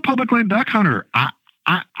 I'm a public land duck hunter.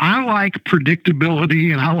 I like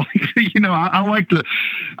predictability, and I like,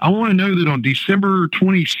 I want to know that on December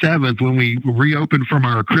 27th, when we reopen from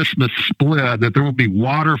our Christmas split, that there will be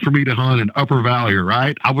water for me to hunt in Upper Valley,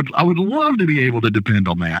 right? I would love to be able to depend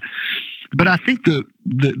on that. But I think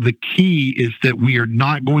the key is that we are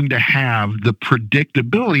not going to have the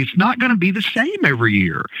predictability. It's not going to be the same every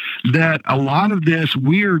year. That a lot of this,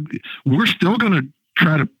 we're still going to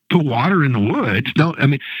try to put water in the woods.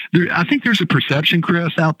 I think there's a perception,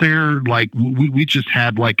 Chris, out there. Like we just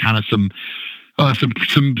had like kind of some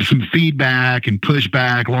feedback and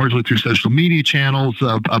pushback, largely through social media channels,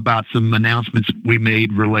 about some announcements we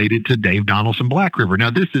made related to Dave Donaldson Black River. Now,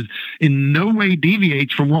 this is in no way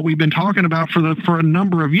deviates from what we've been talking about for a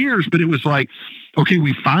number of years, but it was like, okay,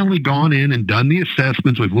 we've finally gone in and done the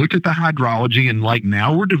assessments. We've looked at the hydrology, and like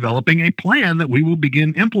now we're developing a plan that we will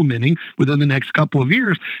begin implementing within the next couple of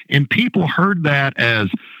years. And people heard that as,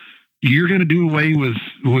 you're going to do away with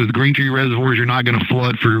green tree reservoirs. You're not going to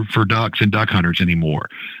flood for ducks and duck hunters anymore.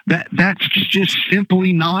 That's just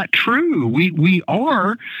simply not true. We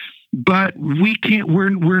are, but we can't.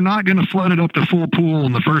 We're not going to flood it up to full pool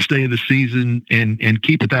on the first day of the season and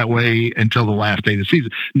keep it that way until the last day of the season.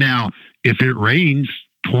 Now, if it rains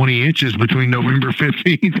 20 inches between November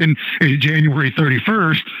 15th and January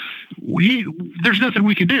 31st, there's nothing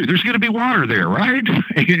we can do. There's going to be water there, right?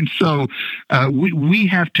 And so we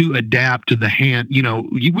have to adapt to the hand. We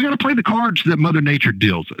got to play the cards that Mother Nature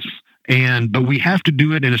deals us. But we have to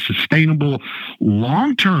do it in a sustainable,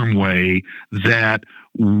 long-term way that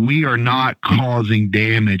we are not causing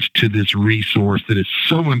damage to this resource that is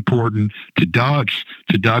so important to ducks,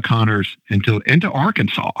 to duck hunters, and to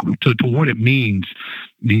Arkansas, to what it means,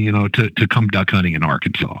 to come duck hunting in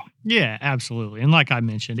Arkansas. Yeah, absolutely. And like I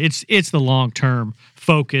mentioned, it's the long-term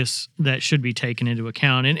focus that should be taken into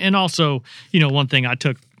account. And also, one thing I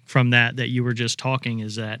took from that you were just talking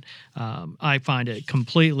is that I find it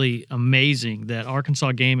completely amazing that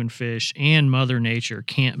Arkansas Game and Fish and Mother Nature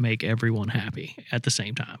can't make everyone happy at the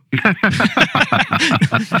same time.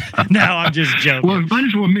 No, I'm just joking. Well, might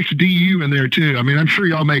as well mix DU in there too. I mean, I'm sure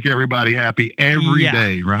y'all make everybody happy every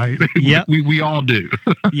day, right? Yep. we all do.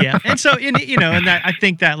 Yeah. And so, and that, I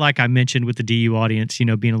think that, like I mentioned with the DU audience,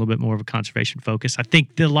 being a little bit more of a conservation focus, I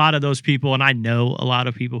think that a lot of those people, and I know a lot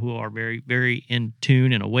of people who are very, very in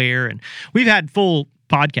tune and aware, and we've had full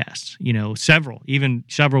podcasts,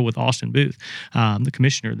 several with Austin Booth, the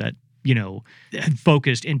commissioner, that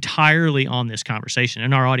focused entirely on this conversation.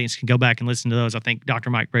 And our audience can go back and listen to those. I think Dr.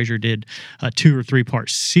 Mike Brazier did a 2 or 3 part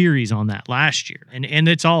series on that last year. And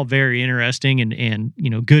it's all very interesting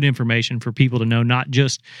and good information for people to know, not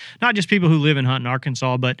just people who live and hunt in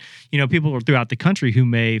Arkansas, but, people throughout the country who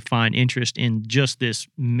may find interest in just this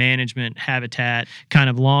management habitat kind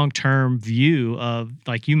of long-term view of,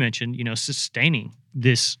 like you mentioned, sustaining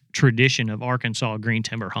this tradition of Arkansas green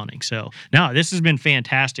timber hunting. So no, this has been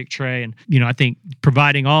fantastic, Trey. And, I think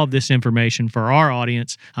providing all of this information for our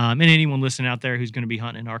audience and anyone listening out there who's going to be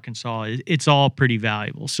hunting in Arkansas, it's all pretty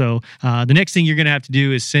valuable. So the next thing you're going to have to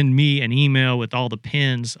do is send me an email with all the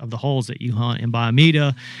pins of the holes that you hunt in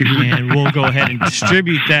Biomeda, and we'll go ahead and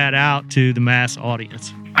distribute that out to the mass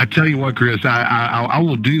audience. I tell you what, Chris, I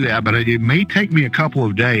will do that, but it may take me a couple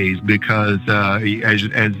of days because, as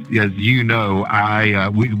you know,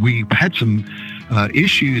 we had some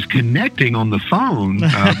issues connecting on the phone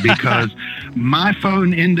because my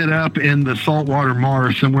phone ended up in the saltwater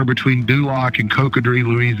marsh somewhere between Duloc and Cocodrie,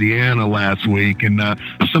 Louisiana last week, and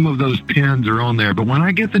some of those pins are on there. But when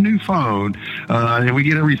I get the new phone and we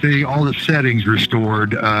get everything, all the settings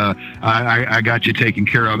restored, I got you taken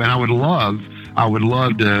care of, and I would love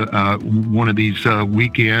to one of these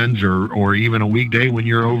weekends or even a weekday when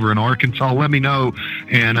you're over in Arkansas, let me know,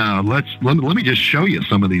 and let me just show you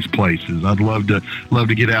some of these places. I'd love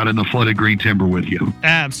to get out in the flooded green timber with you.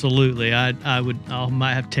 Absolutely. I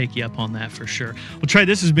might have to take you up on that for sure. Well, Trey,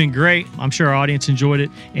 this has been great. I'm sure our audience enjoyed it,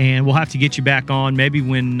 and we'll have to get you back on maybe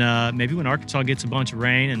when Arkansas gets a bunch of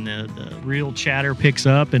rain and the real chatter picks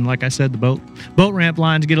up, and like I said, the boat ramp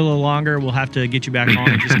lines get a little longer. We'll have to get you back on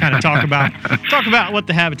and just kind of talk about what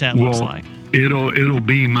the habitat looks like. It'll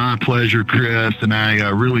be my pleasure, Chris, and I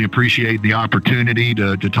really appreciate the opportunity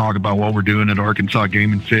to talk about what we're doing at Arkansas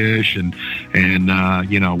Game and Fish and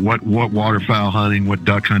what waterfowl hunting, what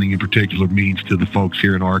duck hunting in particular means to the folks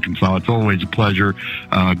here in Arkansas. It's always a pleasure.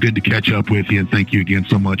 Good to catch up with you, and thank you again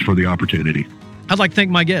so much for the opportunity. I'd like to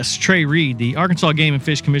thank my guest, Trey Reed, the Arkansas Game and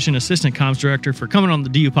Fish Commission Assistant Comms Director, for coming on the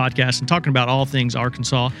DU podcast and talking about all things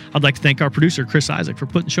Arkansas. I'd like to thank our producer, Chris Isaac, for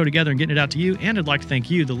putting the show together and getting it out to you. And I'd like to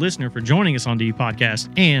thank you, the listener, for joining us on DU podcast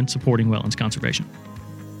and supporting wetlands conservation.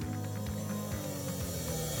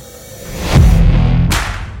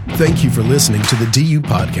 Thank you for listening to the DU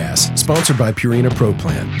Podcast, sponsored by Purina Pro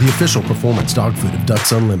Plan, the official performance dog food of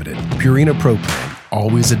Ducks Unlimited. Purina Pro Plan,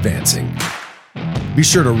 always advancing. Be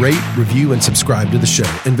sure to rate, review, and subscribe to the show,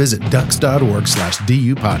 and visit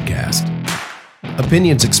ducks.org/DU Podcast.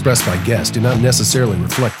 Opinions expressed by guests do not necessarily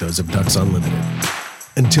reflect those of Ducks Unlimited.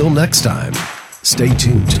 Until next time, stay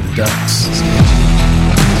tuned to the Ducks.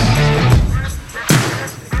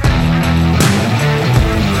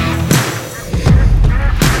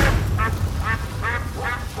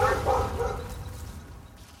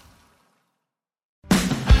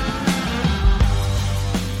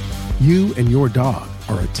 You and your dog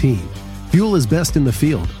are a team. Fuel is best in the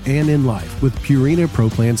field and in life with Purina Pro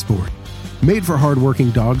Plan Sport. Made for hardworking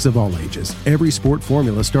dogs of all ages, every sport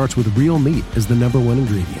formula starts with real meat as the #1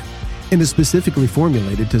 ingredient and is specifically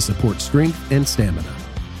formulated to support strength and stamina.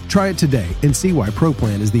 Try it today and see why Pro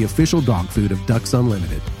Plan is the official dog food of Ducks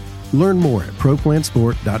Unlimited. Learn more at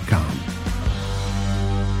ProPlansport.com.